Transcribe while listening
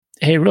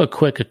Hey, real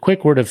quick, a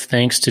quick word of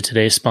thanks to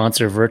today's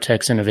sponsor,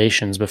 Vertex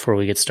Innovations, before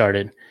we get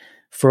started.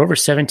 For over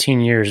 17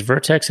 years,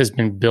 Vertex has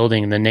been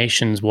building the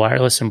nation's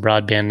wireless and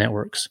broadband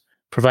networks.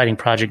 Providing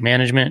project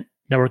management,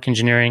 network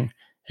engineering,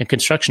 and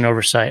construction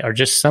oversight are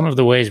just some of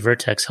the ways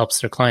Vertex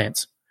helps their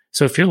clients.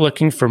 So if you're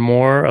looking for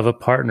more of a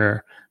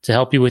partner to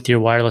help you with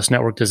your wireless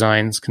network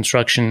designs,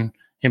 construction,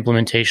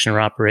 implementation, or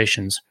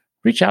operations,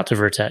 reach out to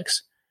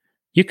Vertex.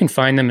 You can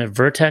find them at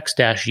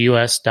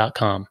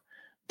vertex-us.com.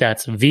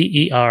 That's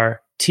VERTEX-US.com.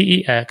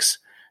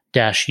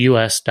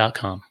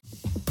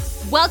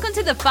 Welcome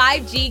to the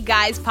 5G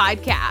Guys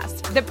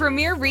podcast, the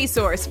premier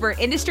resource for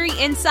industry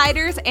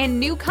insiders and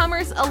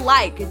newcomers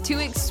alike to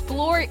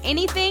explore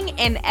anything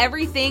and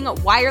everything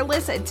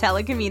wireless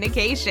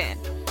telecommunication.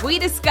 We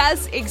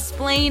discuss,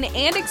 explain,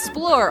 and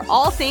explore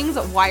all things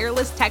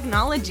wireless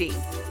technology.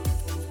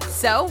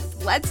 So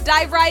let's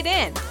dive right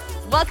in.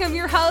 Welcome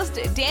your host,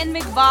 Dan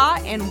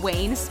McVaugh and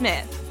Wayne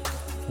Smith.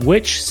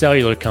 Which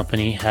cellular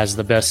company has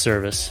the best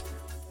service?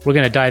 We're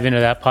going to dive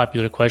into that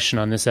popular question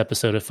on this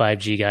episode of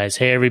 5G Guys.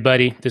 Hey,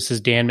 everybody, this is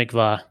Dan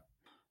McVaugh.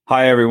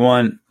 Hi,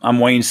 everyone.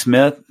 I'm Wayne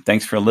Smith.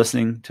 Thanks for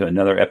listening to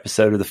another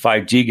episode of the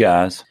 5G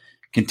Guys.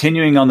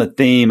 Continuing on the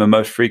theme of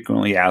most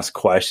frequently asked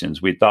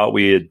questions, we thought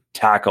we'd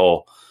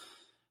tackle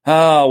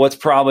what's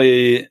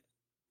probably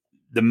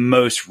the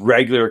most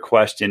regular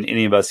question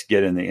any of us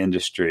get in the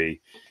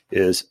industry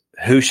is,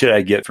 who should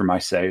I get for my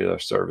cellular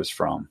service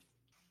from?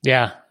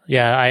 Yeah,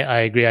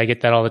 I agree. I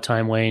get that all the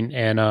time, Wayne.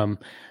 And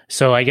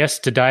so I guess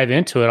to dive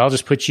into it, I'll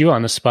just put you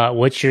on the spot.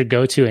 What's your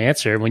go-to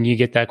answer when you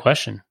get that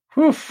question?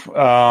 It's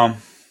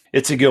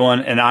a good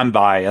one, and I'm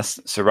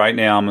biased. So right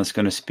now I'm just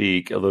going to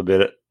speak a little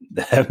bit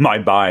of my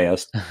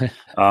bias.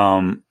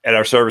 At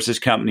our services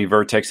company,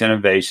 Vertex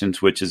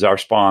Innovations, which is our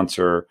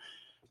sponsor,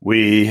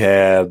 we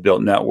have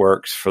built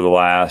networks for the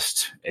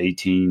last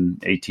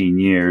 18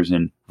 years,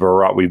 and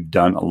we've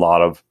done a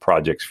lot of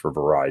projects for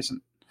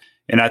Verizon.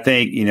 And I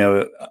think,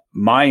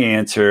 my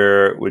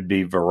answer would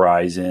be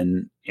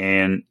Verizon,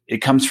 and it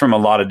comes from a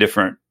lot of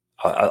different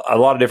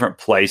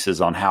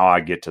places on how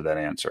I get to that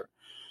answer.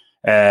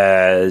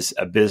 As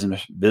a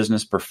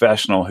business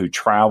professional who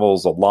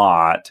travels a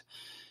lot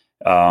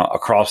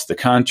across the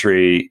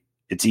country,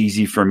 it's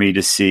easy for me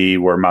to see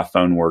where my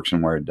phone works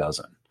and where it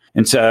doesn't.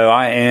 And so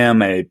I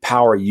am a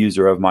power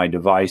user of my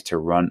device to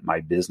run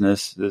my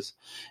businesses.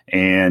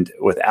 And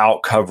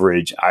without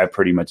coverage, I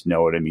pretty much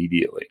know it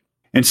immediately.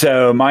 And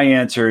so my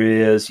answer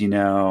is,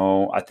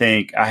 I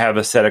think I have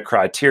a set of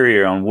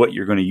criteria on what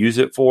you're going to use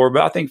it for.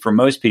 But I think for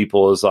most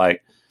people is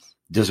like,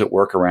 does it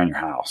work around your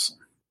house?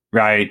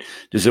 Right?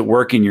 Does it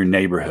work in your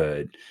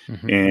neighborhood?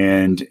 Mm-hmm.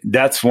 And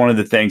that's one of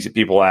the things that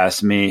people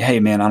ask me, hey,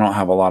 man, I don't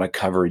have a lot of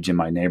coverage in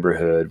my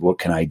neighborhood. What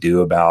can I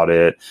do about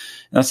it? And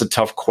that's a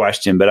tough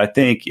question. But I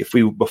think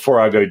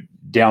before I go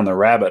down the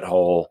rabbit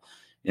hole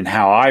in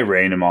how I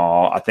rate them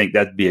all, I think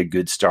that'd be a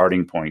good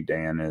starting point,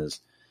 Dan,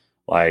 is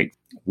like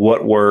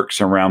what works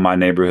around my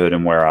neighborhood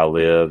and where I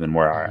live and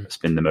where I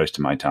spend the most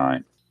of my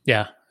time.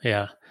 Yeah.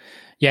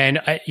 And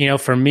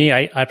for me,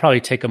 I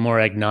probably take a more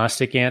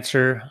agnostic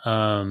answer.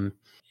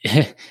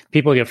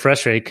 People get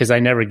frustrated because I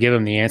never give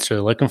them the answer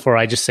they're looking for.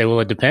 I just say, well,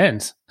 it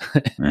depends.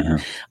 Mm-hmm.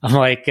 I'm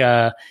like,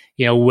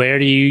 where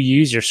do you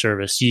use your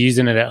service? You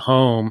using it at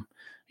home?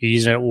 Are you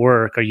using it at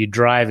work? Are you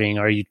driving?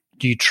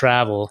 Do you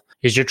travel?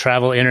 Is your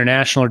travel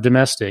international or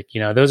domestic?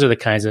 Those are the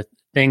kinds of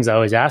things I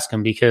always ask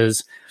them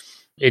because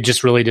it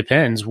just really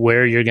depends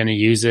where you're going to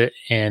use it.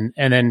 And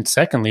then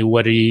secondly,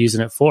 what are you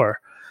using it for?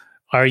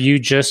 Are you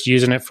just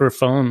using it for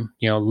phone,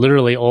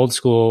 literally old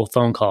school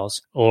phone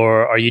calls?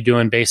 Or are you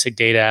doing basic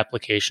data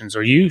applications?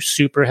 Are you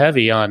super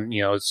heavy on,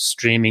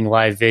 streaming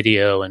live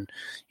video and,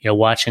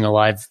 watching a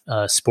live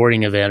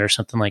sporting event or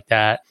something like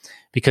that?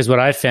 Because what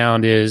I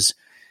found is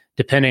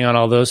depending on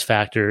all those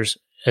factors,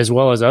 as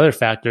well as other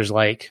factors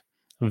like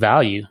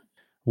value,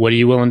 what are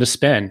you willing to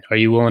spend? Are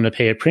you willing to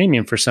pay a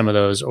premium for some of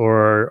those?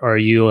 Or are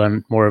you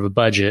on more of a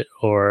budget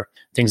or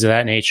things of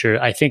that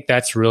nature? I think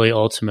that's really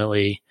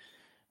ultimately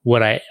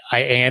what I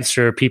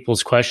answer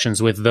people's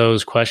questions with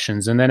those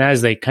questions. And then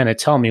as they kind of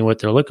tell me what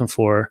they're looking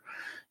for,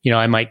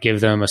 I might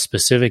give them a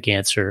specific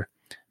answer.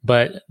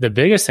 But the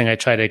biggest thing I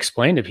try to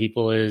explain to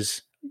people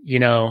is,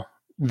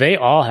 they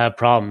all have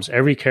problems.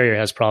 Every carrier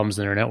has problems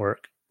in their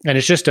network. And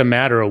it's just a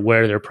matter of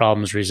where their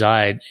problems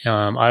reside. I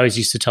always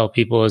used to tell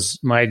people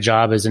my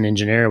job as an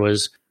engineer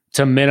was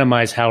to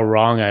minimize how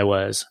wrong I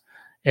was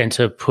and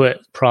to put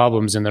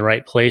problems in the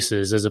right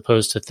places as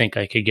opposed to think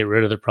I could get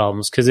rid of the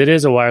problems, because it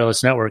is a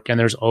wireless network and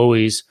there's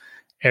always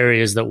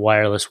areas that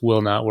wireless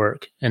will not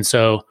work. And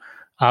so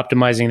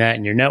optimizing that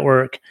in your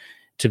network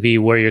to be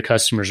where your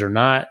customers are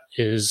not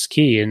is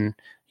key. And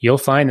you'll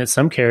find that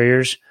some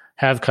carriers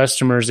have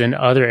customers in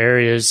other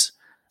areas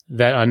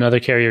that another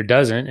carrier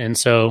doesn't. And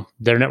so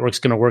their network's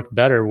going to work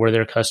better where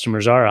their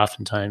customers are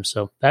oftentimes.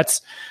 So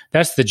that's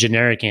the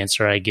generic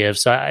answer I give.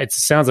 So it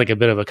sounds like a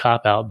bit of a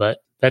cop-out, but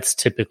that's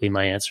typically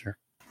my answer.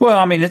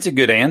 Well, it's a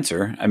good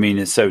answer.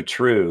 It's so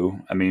true.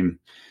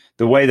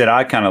 The way that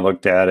I kind of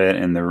looked at it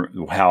and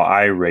how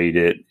I rate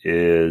it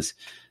is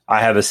I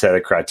have a set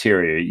of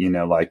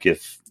criteria, like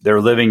if they're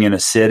living in a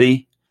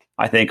city,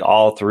 I think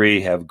all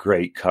three have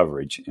great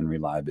coverage and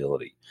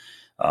reliability.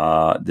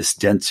 This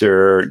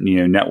denser,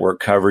 network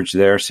coverage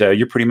there. So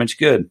you're pretty much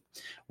good.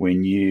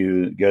 When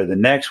you go to the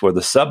next, where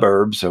the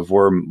suburbs of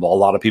where a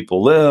lot of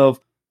people live,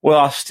 well,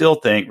 I still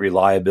think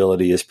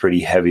reliability is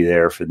pretty heavy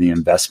there for the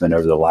investment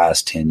over the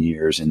last 10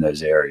 years in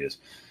those areas.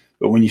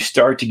 But when you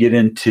start to get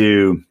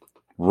into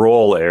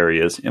rural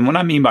areas, and what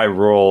I mean by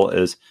rural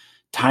is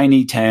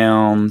tiny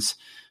towns,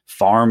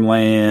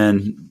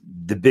 farmland,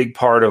 the big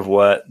part of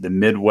what the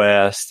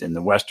Midwest and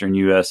the Western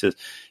U.S. is,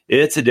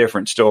 it's a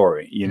different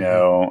story,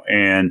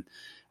 and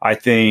I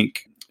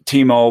think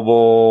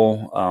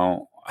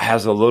T-Mobile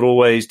has a little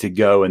ways to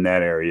go in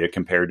that area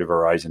compared to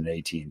Verizon and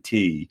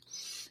AT&T.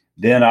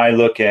 Then I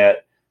look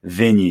at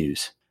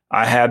venues.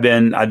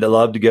 I'd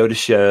love to go to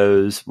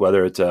shows,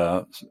 whether it's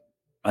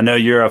I know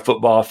you're a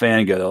football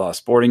fan, go to a lot of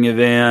sporting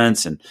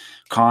events and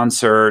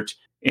concerts.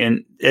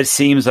 And it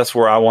seems that's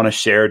where I want to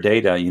share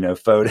data,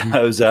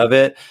 photos of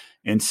it.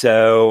 And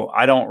so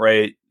I don't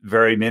rate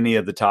very many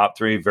of the top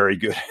three very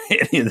good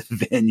at any of the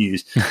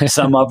venues.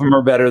 Some of them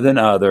are better than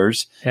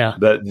others,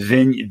 but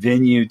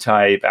venue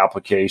type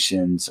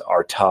applications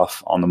are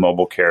tough on the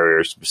mobile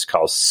carriers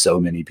because so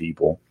many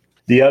people.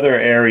 The other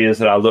areas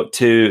that I look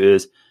to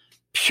is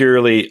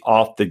purely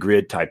off the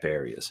grid type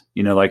areas,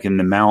 like in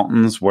the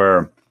mountains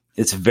where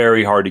it's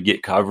very hard to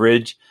get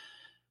coverage.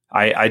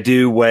 I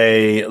do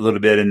weigh a little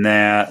bit in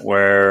that,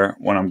 where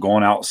when I'm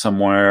going out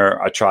somewhere,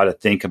 I try to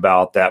think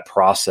about that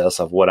process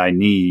of what I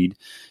need.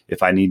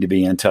 If I need to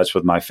be in touch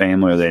with my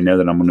family, or they know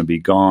that I'm going to be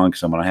gone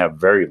because I'm going to have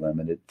very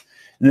limited.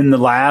 And then the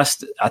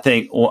last, I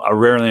think a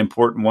rarely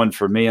important one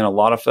for me and a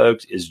lot of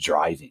folks is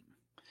driving.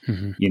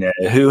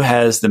 Mm-hmm. Who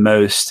has the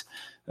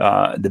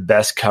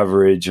best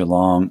coverage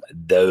along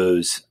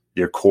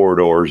their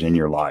corridors in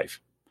your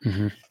life.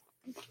 Mm-hmm.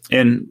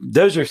 And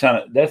those are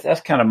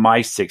that's kind of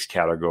my 6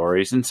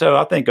 categories. And so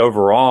I think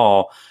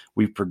overall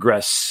we've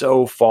progressed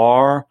so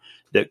far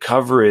that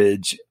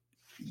coverage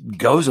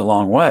goes a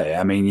long way.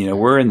 I mean,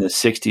 we're in the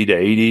 60 to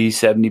 80,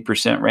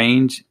 70%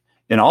 range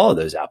in all of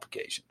those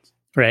applications.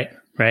 Right.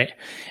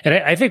 And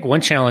I think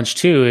one challenge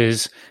too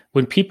is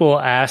when people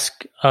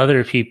ask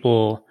other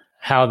people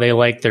how they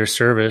like their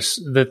service,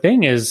 the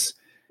thing is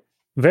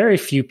very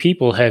few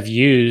people have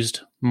used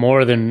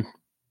more than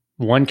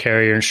one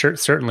carrier, and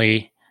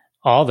certainly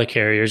all the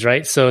carriers,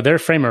 right? So their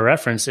frame of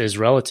reference is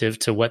relative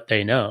to what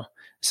they know.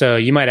 So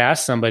you might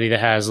ask somebody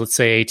that has, let's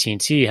say,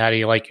 AT&T, how do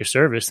you like your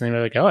service? And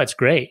they're like, oh, it's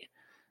great.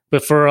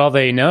 But for all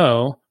they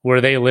know,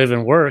 where they live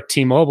and work,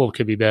 T-Mobile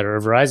could be better, or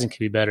Verizon could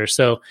be better.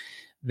 So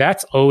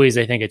that's always,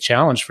 I think, a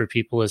challenge for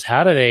people is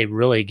how do they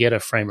really get a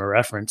frame of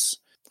reference?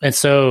 And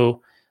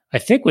so I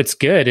think what's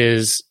good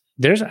is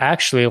there's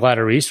actually a lot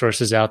of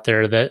resources out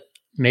there that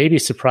maybe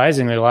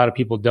surprisingly a lot of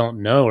people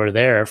don't know are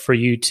there for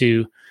you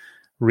to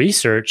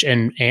research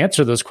and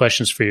answer those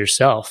questions for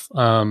yourself.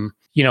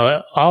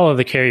 All of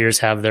the carriers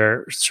have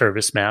their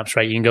service maps,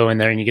 right? You can go in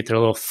there and you get their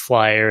little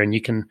flyer and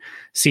you can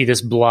see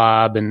this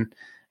blob and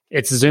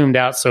it's zoomed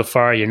out so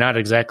far. You're not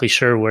exactly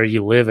sure where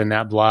you live in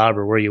that blob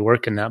or where you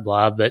work in that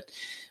blob. But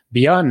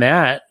beyond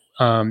that,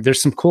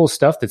 there's some cool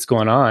stuff that's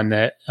going on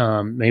that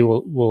maybe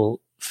we'll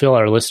fill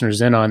our listeners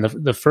in on.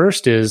 The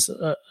first is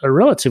a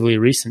relatively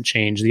recent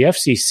change. The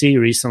FCC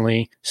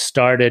recently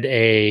started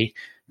a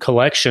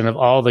collection of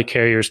all the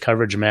carriers'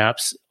 coverage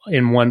maps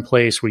in one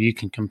place where you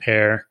can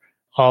compare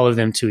all of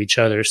them to each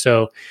other.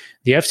 So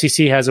the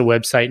FCC has a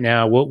website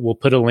now. We'll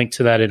put a link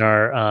to that in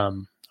our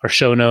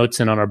show notes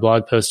and on our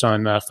blog post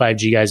on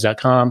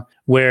 5gguys.com,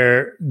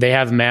 where they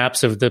have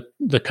maps of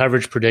the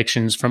coverage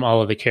predictions from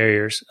all of the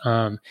carriers.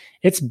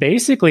 It's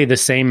basically the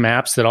same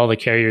maps that all the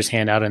carriers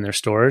hand out in their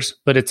stores,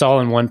 but it's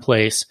all in one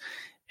place.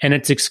 And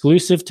it's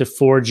exclusive to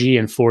 4G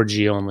and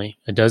 4G only.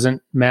 It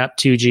doesn't map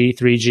 2G,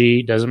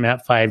 3G, doesn't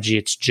map 5G.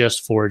 It's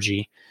just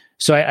 4G.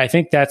 So I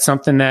think that's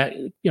something that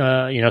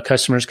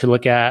customers could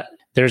look at.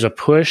 There's a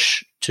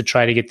push to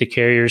try to get the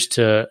carriers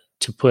to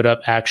put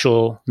up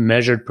actual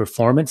measured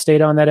performance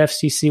data on that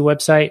FCC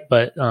website,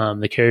 but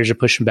the carriers are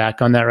pushing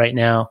back on that right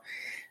now.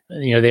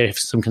 They have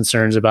some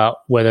concerns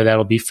about whether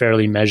that'll be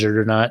fairly measured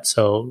or not,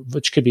 so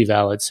which could be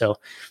valid. So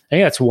I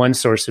think that's one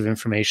source of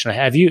information.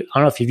 I don't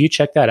know if you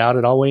checked that out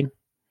at all, Wayne?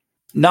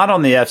 Not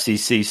on the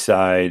FCC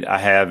side. I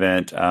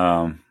haven't.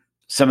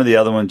 Some of the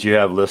other ones you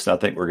have listed, I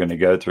think we're going to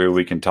go through.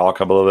 We can talk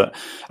a little bit.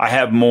 I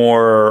have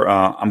more.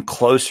 I'm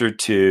closer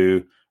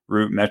to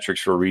RootMetrics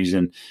for a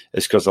reason.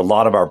 It's because a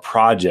lot of our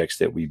projects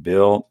that we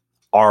build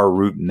are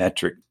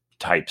RootMetric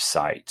type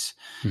sites.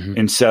 Mm-hmm.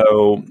 And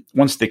so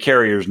once the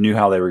carriers knew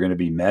how they were going to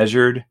be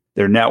measured,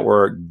 their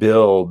network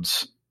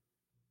built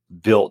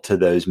to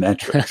those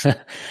metrics.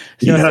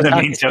 You know what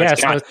I mean? So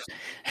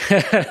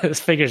this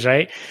figures,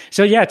 right?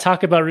 So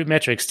talk about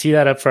RootMetrics. Tee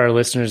that up for our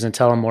listeners and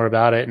tell them more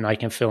about it, and I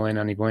can fill in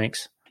any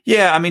blanks.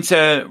 Yeah, I mean,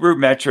 so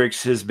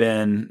RootMetrics has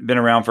been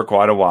around for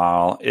quite a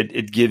while.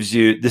 It gives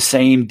you the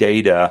same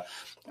data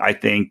I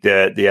think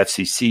that the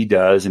FCC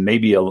does, and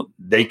maybe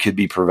they could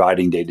be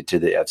providing data to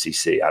the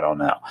FCC. I don't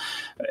know.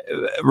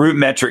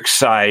 RootMetrics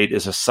site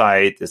is a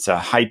site that's a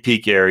high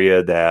peak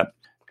area that,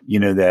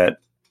 that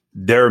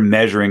they're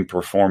measuring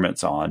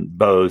performance on,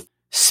 both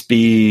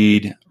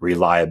speed,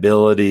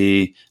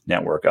 reliability,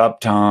 network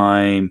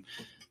uptime,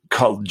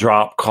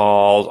 drop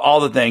calls, all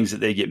the things that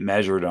they get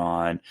measured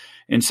on.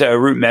 And so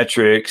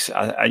RootMetrics,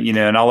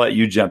 and I'll let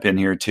you jump in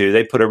here too.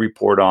 They put a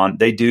report on.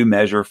 They do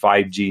measure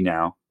 5G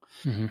now.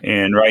 Mm-hmm.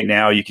 And right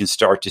now you can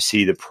start to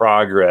see the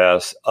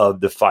progress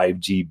of the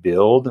 5G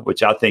build,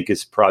 which I think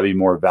is probably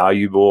more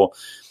valuable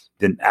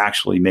than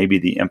actually maybe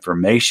the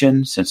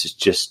information, since it's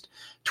just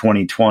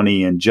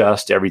 2020 and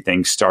just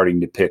everything's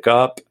starting to pick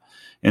up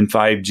in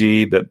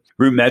 5G. But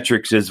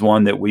RootMetrics is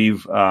one that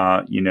we've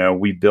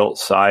built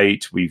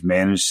sites, we've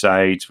managed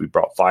sites, we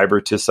brought fiber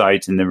to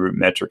sites in the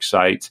RootMetrics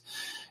sites,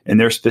 and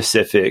they're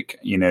specific,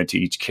 to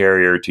each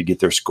carrier to get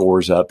their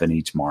scores up in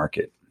each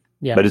market.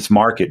 Yeah. But it's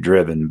market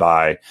driven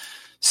by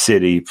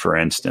city, for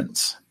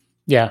instance.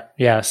 Yeah.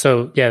 Yeah.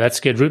 So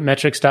that's good.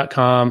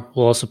 RootMetrics.com.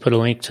 We'll also put a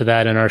link to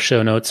that in our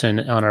show notes and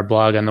on our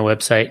blog on the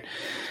website.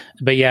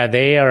 But yeah,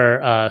 they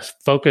are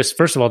focused.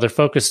 First of all, they're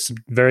focused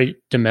very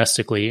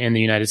domestically in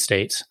the United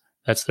States.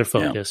 That's their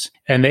focus.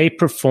 Yeah. And they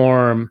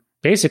perform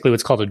basically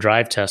what's called a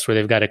drive test, where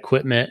they've got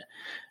equipment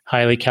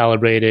highly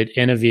calibrated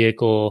in a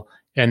vehicle,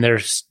 and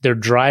they're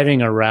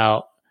driving a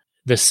route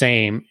the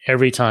same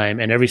every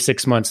time. And every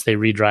 6 months they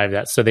redrive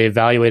that. So they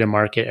evaluate a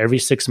market every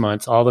 6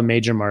 months, all the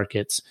major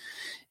markets.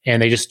 And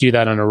they just do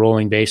that on a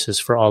rolling basis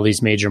for all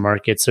these major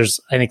markets.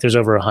 I think there's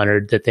over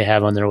 100 that they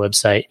have on their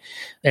website.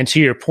 And to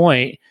your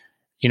point,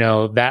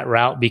 that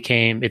route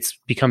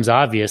becomes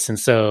obvious. And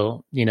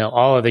so,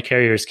 all of the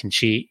carriers can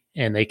cheat,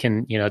 and they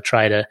can,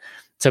 try to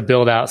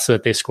build out so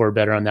that they score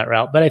better on that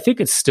route. But I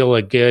think it's still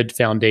a good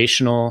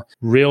foundational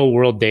real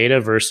world data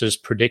versus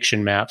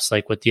prediction maps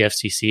like what the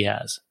FCC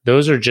has.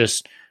 Those are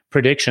just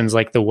predictions,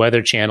 like the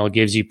Weather Channel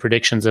gives you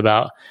predictions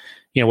about,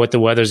 what the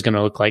weather's going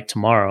to look like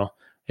tomorrow.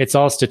 It's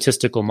all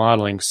statistical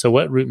modeling. So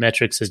what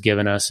RootMetrics has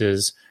given us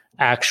is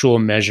actual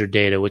measured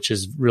data, which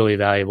is really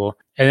valuable.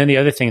 And then the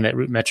other thing that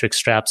RootMetrics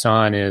straps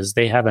on is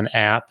they have an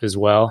app as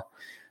well.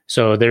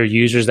 So there are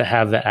users that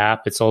have the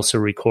app. It's also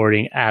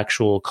recording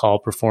actual call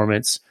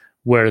performance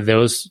where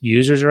those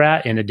users are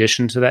at in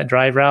addition to that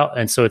drive route.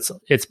 And so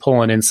it's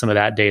pulling in some of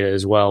that data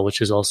as well,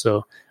 which is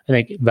also, I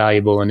think,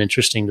 valuable and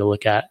interesting to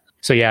look at.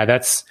 So yeah,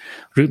 that's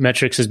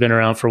RootMetrics has been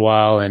around for a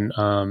while, and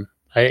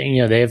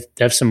they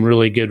have some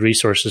really good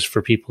resources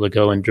for people to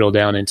go and drill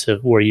down into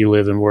where you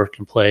live and work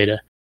and play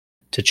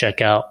to check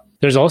out.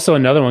 There's also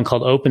another one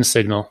called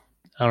OpenSignal.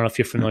 I don't know if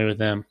you're familiar with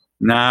them.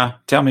 Nah,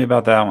 tell me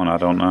about that one. I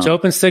don't know. So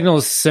OpenSignal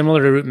is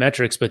similar to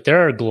RootMetrics, but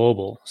they're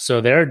global.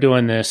 So they're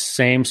doing this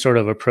same sort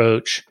of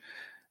approach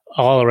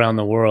all around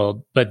the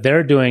world, but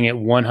they're doing it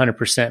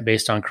 100%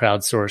 based on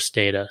crowdsourced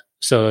data.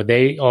 So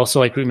they also,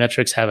 like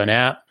RootMetrics, have an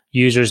app.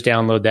 Users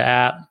download the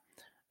app.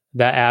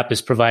 That app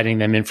is providing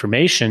them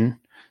information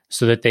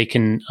so that they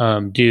can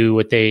do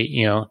what they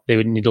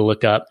would need to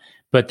look up.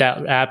 But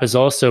that app is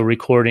also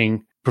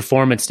recording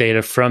performance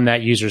data from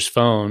that user's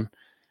phone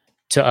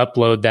to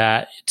upload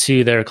that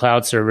to their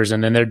cloud servers.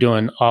 And then they're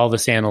doing all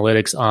this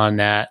analytics on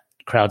that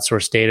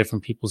crowdsourced data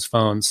from people's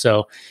phones.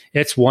 So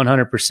it's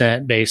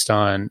 100% based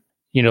on,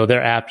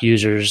 their app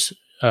users'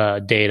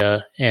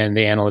 data and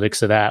the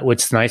analytics of that.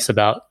 What's nice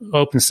about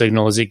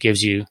OpenSignal is it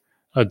gives you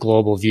a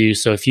global view.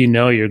 So if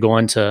you're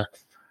going to,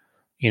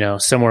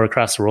 somewhere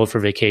across the world for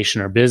vacation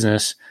or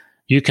business,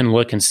 you can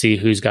look and see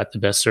who's got the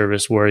best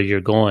service where you're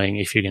going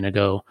if you're going to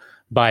go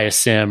buy a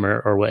SIM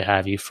or what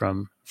have you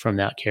from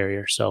that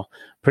carrier. So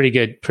pretty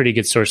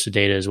good source of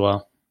data as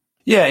well.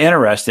 Yeah,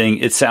 interesting.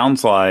 It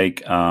sounds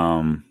like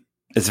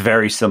it's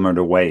very similar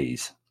to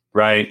Waze,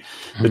 right?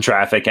 Mm-hmm. The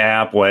traffic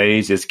app,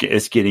 Waze,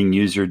 it's getting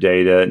user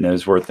data. It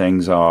knows where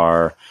things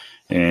are.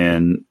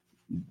 And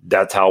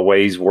that's how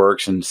Waze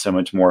works, and so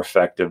much more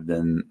effective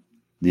than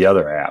the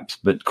other apps.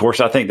 But of course,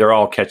 I think they're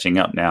all catching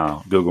up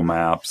now, Google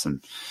Maps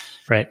and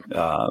right.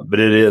 But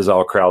it is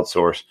all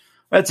crowdsourced.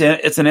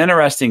 It's an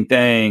interesting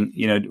thing.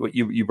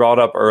 You brought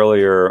up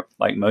earlier,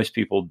 like most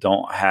people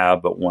don't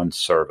have but one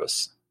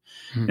service.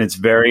 Mm-hmm. It's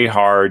very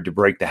hard to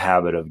break the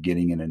habit of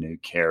getting in a new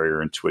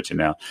carrier and switching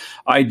out.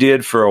 I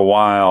did for a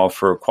while,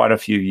 for quite a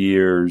few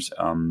years.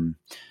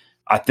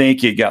 I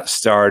think it got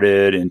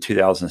started in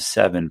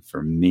 2007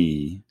 for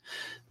me.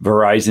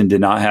 Verizon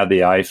did not have the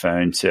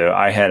iPhone, so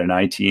I had an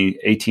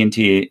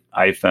AT&T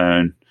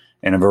iPhone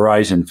and a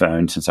Verizon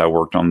phone since I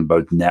worked on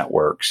both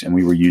networks, and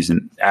we were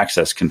using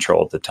access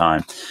control at the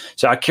time.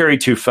 So I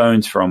carried two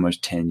phones for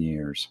almost 10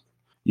 years.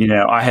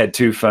 I had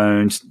two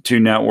phones, two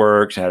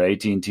networks, I had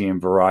AT&T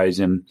and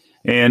Verizon.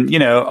 And,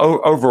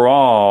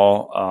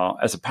 overall,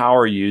 as a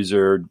power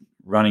user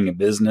running a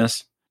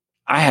business,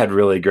 I had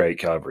really great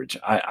coverage.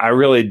 I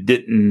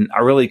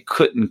really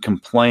couldn't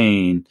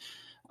complain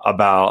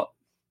about,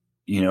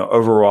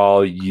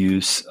 overall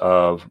use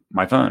of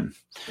my phone.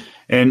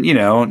 And,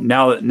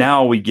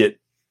 now we get,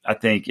 I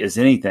think as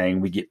anything,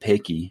 we get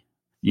picky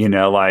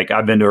Like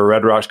I've been to a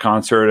Red Rocks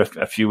concert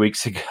a few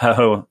weeks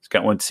ago.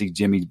 Went to see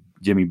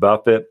Jimmy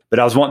Buffett, but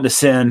I was wanting to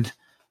send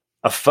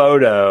a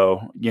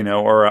photo,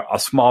 or a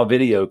small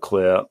video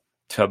clip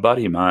to a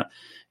buddy of mine,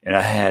 and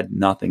I had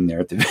nothing there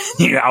at the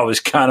venue. I was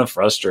kind of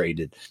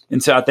frustrated.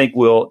 And so I think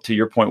to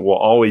your point, we'll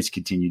always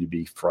continue to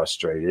be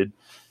frustrated,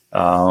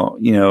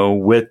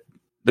 with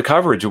the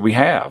coverage that we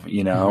have,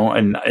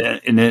 and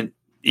then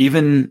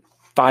even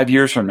 5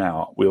 years from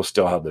now, we'll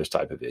still have those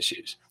type of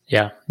issues.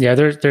 Yeah.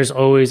 There's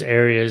always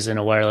areas in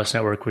a wireless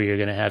network where you're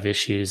going to have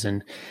issues,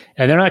 and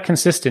they're not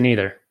consistent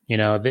either.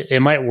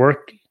 It might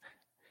work.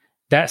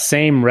 That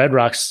same Red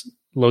Rocks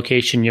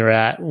location you're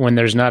at when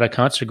there's not a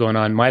concert going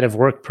on might have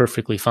worked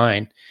perfectly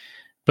fine,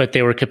 but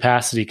they were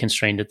capacity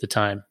constrained at the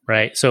time,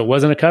 right? So it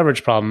wasn't a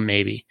coverage problem.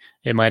 Maybe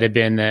it might have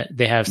been that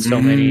they have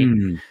so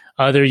many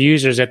other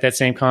users at that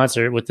same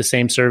concert with the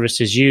same service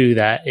as you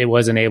that it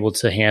wasn't able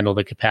to handle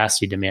the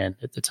capacity demand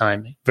at the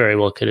time. It very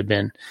well could have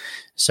been.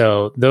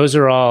 So those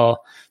are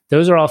all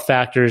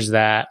factors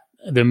that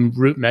the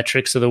root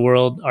metrics of the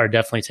world are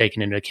definitely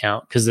taken into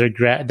account because they're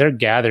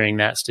gathering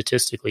that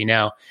statistically.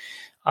 Now,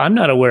 I'm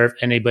not aware of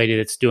anybody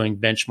that's doing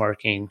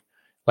benchmarking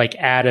like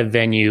at a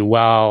venue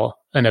while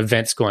an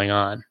event's going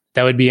on.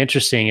 That would be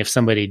interesting if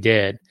somebody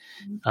did.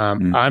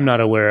 I'm not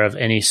aware of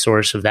any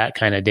source of that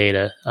kind of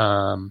data.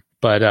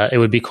 But it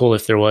would be cool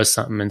if there was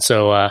something. And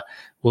so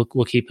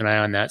we'll keep an eye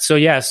on that. So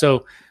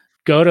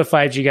go to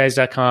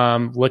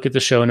 5gguys.com, look at the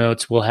show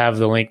notes. We'll have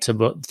the link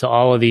to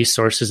all of these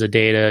sources of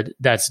data.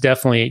 That's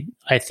definitely,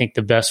 I think,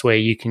 the best way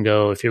you can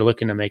go if you're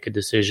looking to make a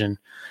decision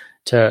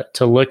to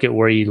look at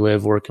where you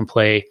live, work, and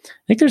play.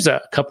 I think there's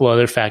a couple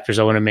other factors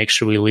I want to make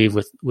sure we leave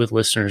with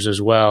listeners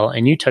as well.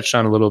 And you touched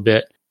on a little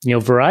bit.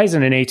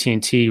 Verizon and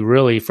AT&T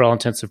really, for all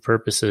intents and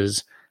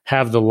purposes,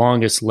 have the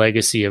longest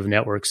legacy of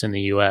networks in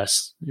the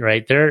U.S.,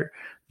 right? Their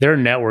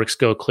networks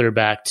go clear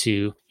back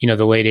to,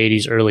 the late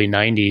 80s, early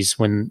 90s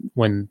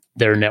when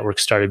their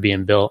networks started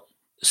being built.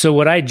 So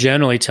what I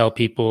generally tell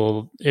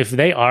people, if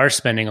they are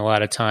spending a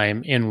lot of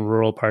time in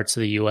rural parts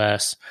of the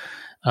U.S.,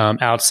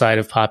 outside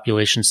of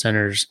population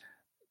centers,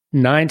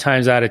 8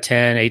 times out of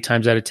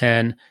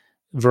 10,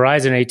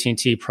 Verizon,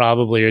 AT&T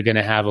probably are going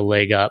to have a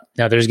leg up.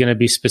 Now, there's going to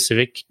be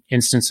specific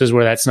instances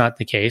where that's not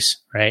the case,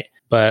 right?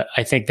 But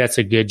I think that's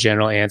a good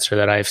general answer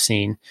that I've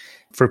seen.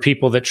 For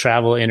people that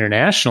travel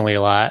internationally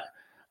a lot,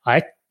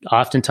 I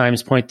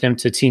oftentimes point them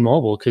to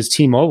T-Mobile because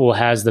T-Mobile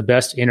has the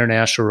best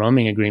international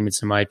roaming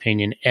agreements, in my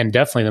opinion, and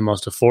definitely the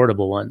most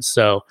affordable ones.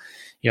 So,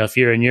 if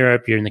you're in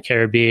Europe, you're in the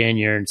Caribbean,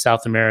 you're in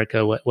South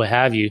America, what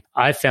have you,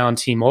 I found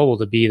T-Mobile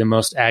to be the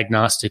most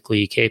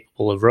agnostically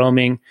capable of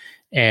roaming.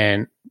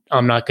 And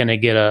I'm not going to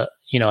get a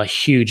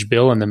huge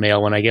bill in the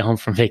mail when I get home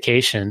from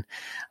vacation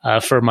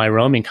for my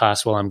roaming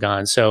costs while I'm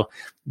gone. So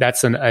I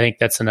think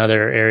that's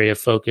another area of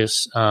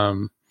focus.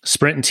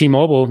 Sprint and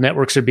T-Mobile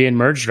networks are being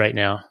merged right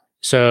now.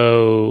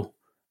 So,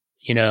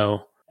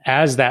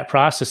 as that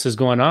process is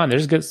going on,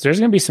 there's going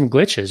to be some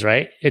glitches,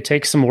 right? It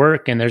takes some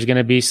work and there's going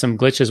to be some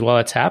glitches while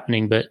it's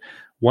happening. But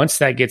once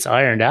that gets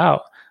ironed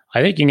out,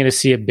 I think you're going to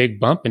see a big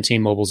bump in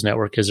T-Mobile's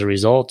network as a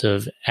result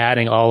of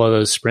adding all of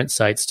those Sprint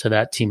sites to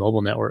that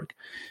T-Mobile network.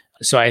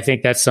 So I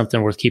think that's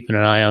something worth keeping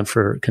an eye on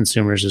for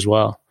consumers as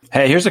well.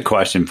 Hey, here's a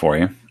question for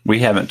you. We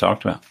haven't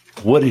talked about.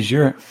 Who's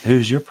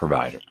your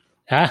provider?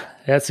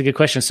 That's a good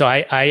question. So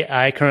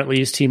I currently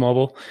use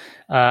T-Mobile.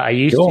 I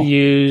used to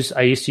use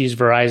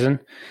Verizon.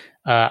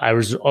 I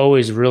was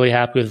always really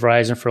happy with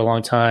Verizon for a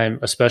long time,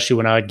 especially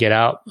when I would get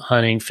out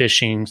hunting,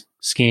 fishing,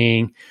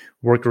 skiing.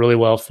 Worked really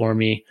well for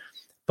me.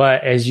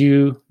 But as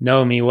you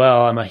know me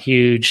well, I'm a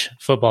huge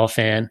football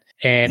fan.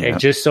 And It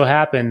just so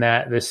happened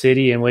that the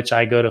city in which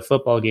I go to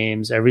football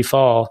games every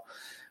fall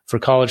for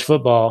college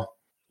football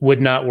would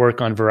not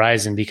work on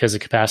Verizon because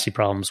of capacity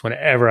problems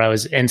whenever I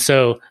was. And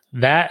so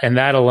that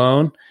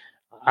alone,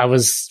 I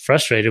was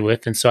frustrated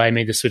with. And so I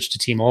made the switch to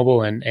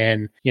T-Mobile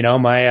and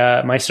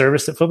my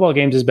service at football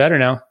games is better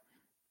now,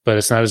 but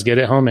it's not as good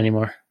at home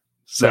anymore.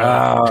 So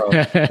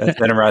that's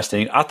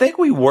interesting. I think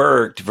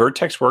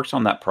Vertex works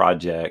on that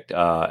project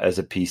as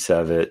a piece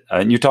of it.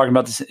 And you're talking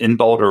about this in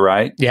Boulder,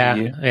 right? Yeah.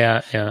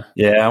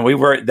 We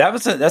were.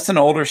 That's an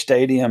older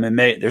stadium, and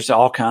there's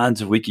all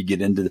kinds of. We could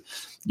get into,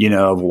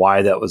 of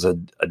why that was a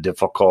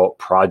difficult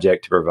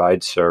project to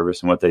provide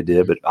service and what they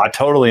did. But I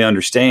totally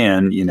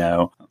understand,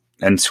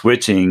 and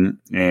switching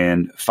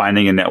and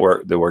finding a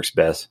network that works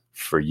best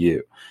for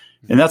you.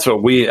 And that's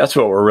what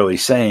we're really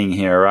saying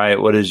here, right?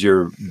 What is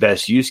your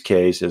best use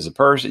case as a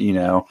person,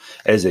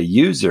 as a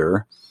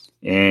user?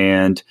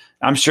 And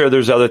I'm sure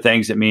there's other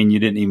things that you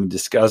didn't even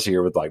discuss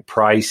here with like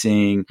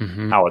pricing,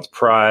 how it's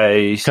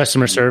priced,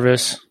 customer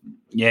service.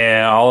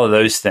 Yeah. All of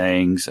those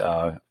things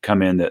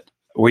come in that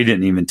we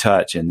didn't even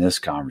touch in this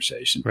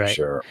conversation for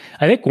sure.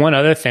 I think one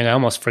other thing I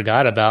almost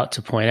forgot about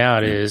to point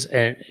out is,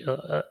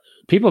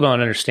 people don't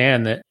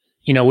understand that,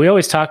 we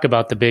always talk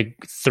about the big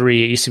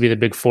three. It used to be the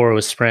big four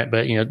with Sprint,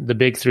 but the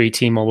big three,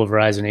 T-Mobile,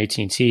 Verizon,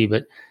 AT&T.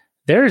 But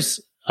there's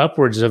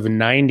upwards of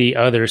 90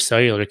 other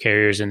cellular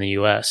carriers in the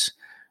U.S.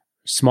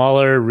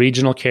 Smaller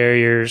regional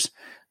carriers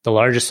the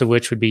largest of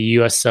which would be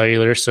U.S.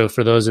 Cellular. So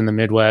for those in the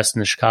Midwest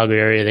and the Chicago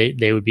area,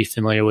 they would be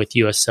familiar with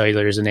U.S.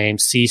 Cellular as a name.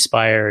 C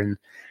Spire and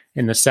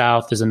in the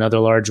South is another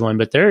large one.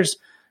 But there's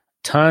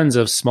tons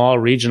of small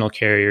regional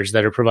carriers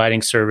that are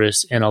providing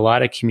service in a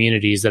lot of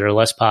communities that are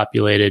less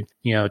populated,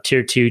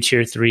 tier 2,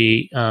 tier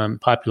 3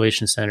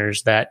 population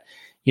centers that,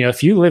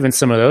 if you live in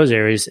some of those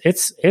areas,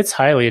 it's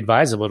highly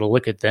advisable to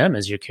look at them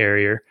as your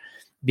carrier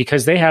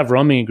because they have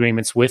roaming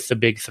agreements with the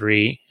big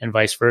three and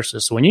vice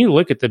versa. So when you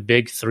look at the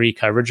big three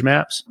coverage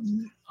maps,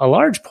 a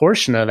large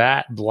portion of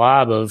that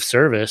blob of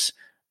service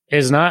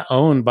is not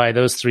owned by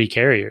those three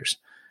carriers.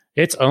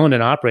 It's owned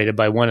and operated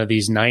by one of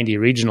these 90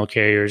 regional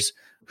carriers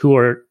who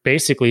are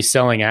basically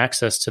selling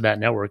access to that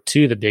network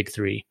to the big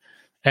three.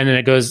 And then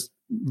it goes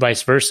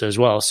vice versa as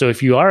well. So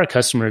if you are a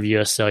customer of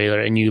US Cellular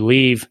and you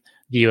leave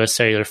the US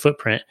Cellular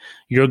footprint,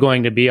 you're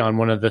going to be on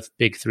one of the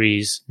big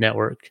three's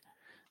network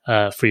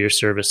for your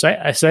service. So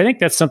I think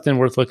that's something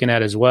worth looking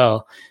at as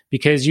well,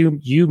 because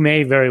you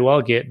may very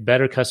well get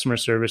better customer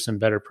service and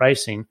better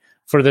pricing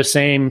for the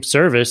same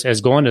service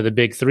as going to the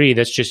big three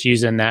that's just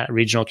using that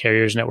regional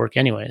carrier's network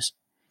anyways.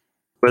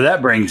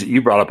 Well,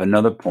 you brought up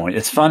another point.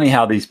 It's funny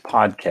how these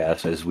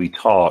podcasts, as we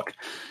talk,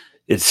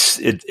 it's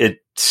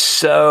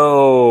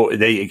so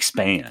they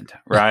expand,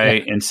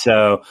 right? And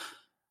so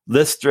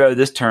let's throw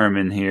this term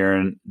in here,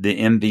 and the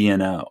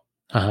MVNO,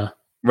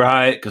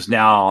 right? Because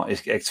now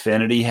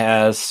Xfinity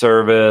has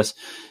service.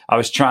 I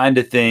was trying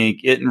to think.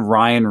 And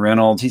Ryan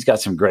Reynolds, he's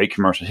got some great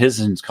commercials. His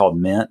is called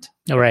Mint.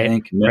 Oh, right, I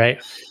think. Mint.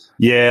 Right.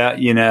 Yeah,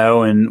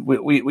 and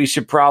we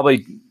should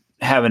probably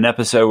have an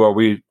episode where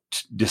we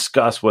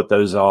discuss what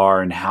those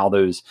are and how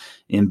those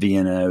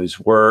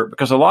MVNOs work,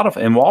 because and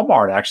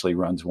Walmart actually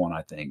runs one,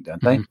 I think, don't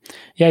they?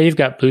 Yeah, you've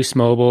got Boost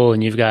Mobile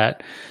and you've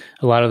got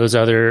a lot of those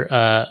other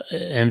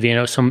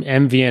MVNO. Some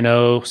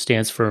MVNO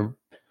stands for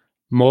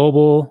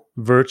Mobile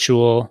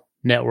Virtual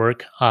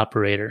Network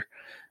Operator.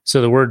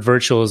 So the word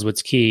virtual is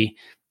what's key.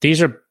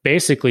 These are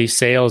basically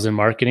sales and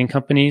marketing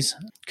companies.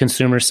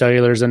 Consumer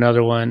Cellular is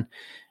another one.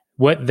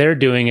 What they're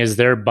doing is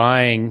they're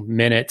buying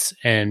minutes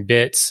and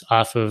bits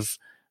off of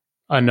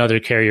another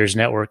carrier's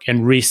network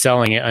and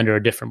reselling it under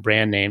a different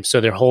brand name. So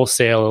they're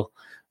wholesale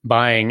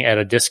buying at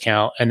a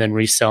discount and then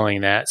reselling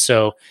that.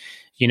 So,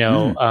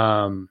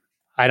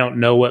 I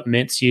don't know what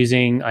Mint's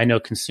using. I know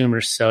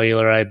Consumer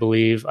Cellular, I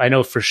believe. I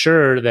know for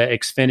sure that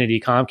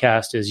Xfinity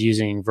Comcast is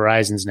using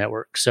Verizon's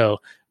network. So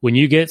when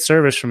you get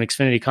service from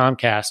Xfinity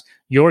Comcast,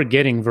 you're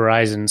getting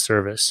Verizon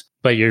service,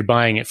 but you're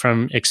buying it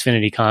from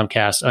Xfinity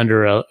Comcast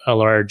under a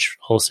large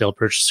wholesale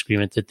purchase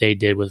agreement that they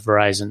did with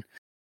Verizon.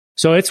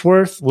 So it's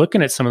worth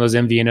looking at some of those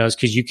MVNOs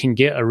because you can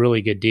get a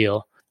really good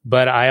deal.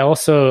 But I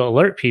also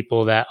alert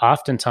people that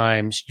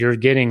oftentimes you're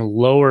getting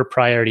lower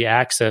priority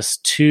access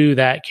to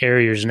that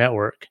carrier's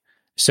network.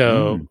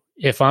 So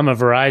if I'm a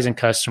Verizon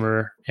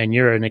customer and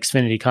you're an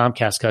Xfinity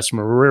Comcast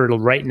customer, we're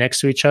right next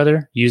to each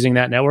other using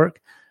that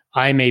network,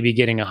 I may be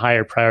getting a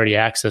higher priority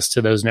access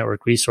to those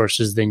network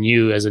resources than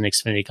you as an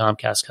Xfinity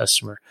Comcast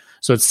customer.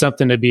 So it's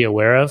something to be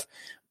aware of,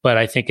 but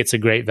I think it's a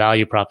great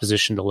value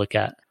proposition to look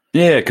at.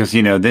 Yeah, because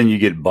then you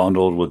get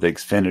bundled with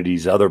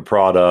Xfinity's other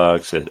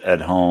products at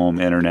home,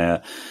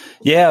 internet.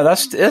 Yeah,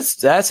 that's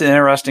an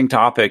interesting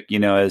topic.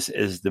 As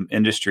the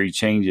industry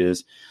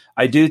changes,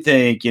 I do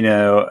think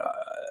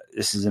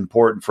this is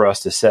important for us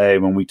to say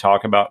when we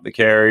talk about the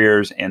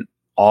carriers and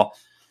all.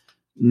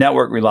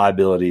 Network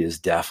reliability has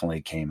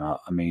definitely came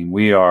up. I mean,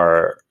 we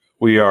are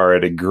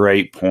at a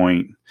great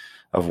point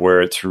of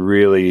where it's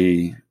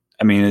really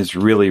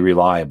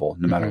reliable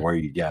no matter where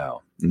you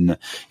go.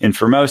 And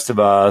for most of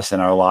us in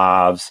our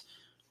lives,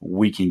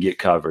 we can get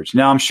coverage.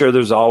 Now, I'm sure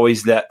there's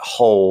always that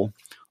hole,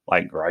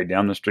 like right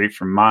down the street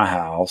from my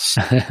house,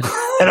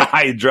 and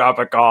I drop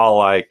a call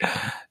like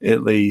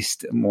at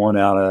least one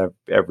out of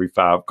every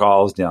 5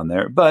 calls down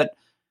there. But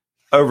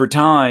over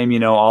time,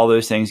 all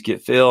those things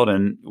get filled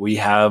and we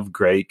have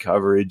great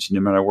coverage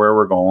no matter where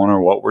we're going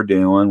or what we're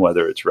doing,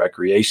 whether it's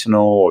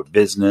recreational or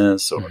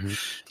business or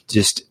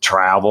just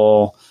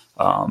travel.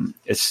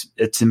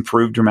 It's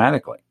improved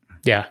dramatically.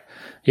 Yeah,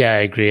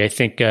 I agree. I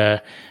think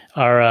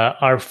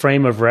our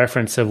frame of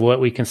reference of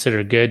what we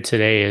consider good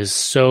today is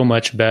so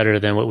much better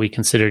than what we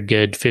considered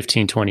good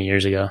 15, 20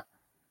 years ago.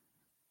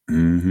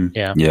 Mm-hmm.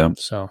 Yeah.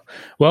 So,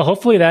 well,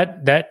 hopefully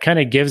that kind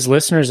of gives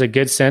listeners a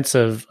good sense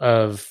of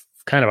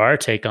kind of our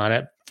take on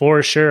it.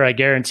 For sure, I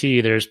guarantee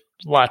you there's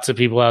lots of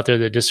people out there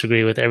that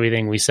disagree with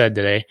everything we said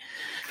today,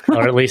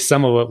 or at least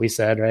some of what we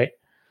said, right?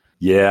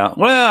 Yeah.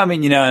 Well, I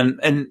mean,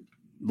 and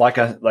like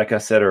I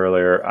said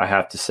earlier, I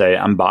have to say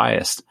I'm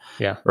biased.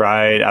 Yeah.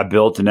 Right. I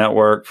built a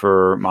network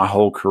for my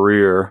whole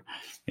career,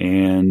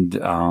 and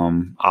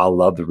I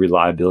love the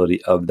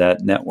reliability of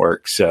that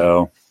network.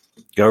 So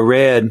go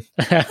Red.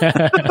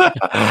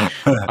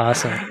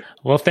 Awesome.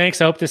 Well, thanks.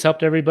 I hope this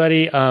helped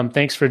everybody.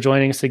 Thanks for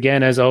joining us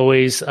again. As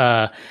always,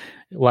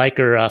 like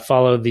or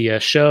follow the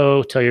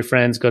show. Tell your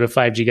friends. Go to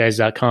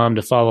 5gguys.com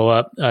to follow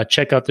up.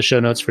 Check out the show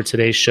notes for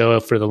today's show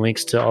for the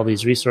links to all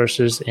these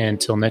resources. And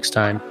until next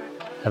time,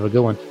 have a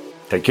good one.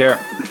 Take care.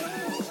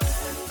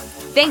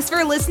 Thanks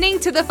for listening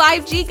to the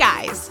 5G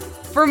Guys.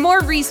 For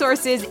more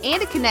resources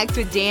and to connect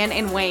with Dan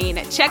and Wayne,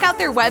 check out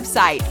their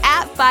website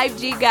at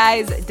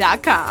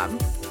 5gguys.com.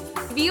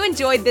 If you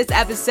enjoyed this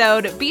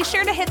episode, be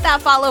sure to hit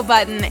that follow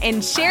button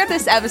and share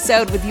this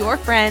episode with your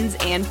friends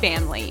and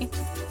family.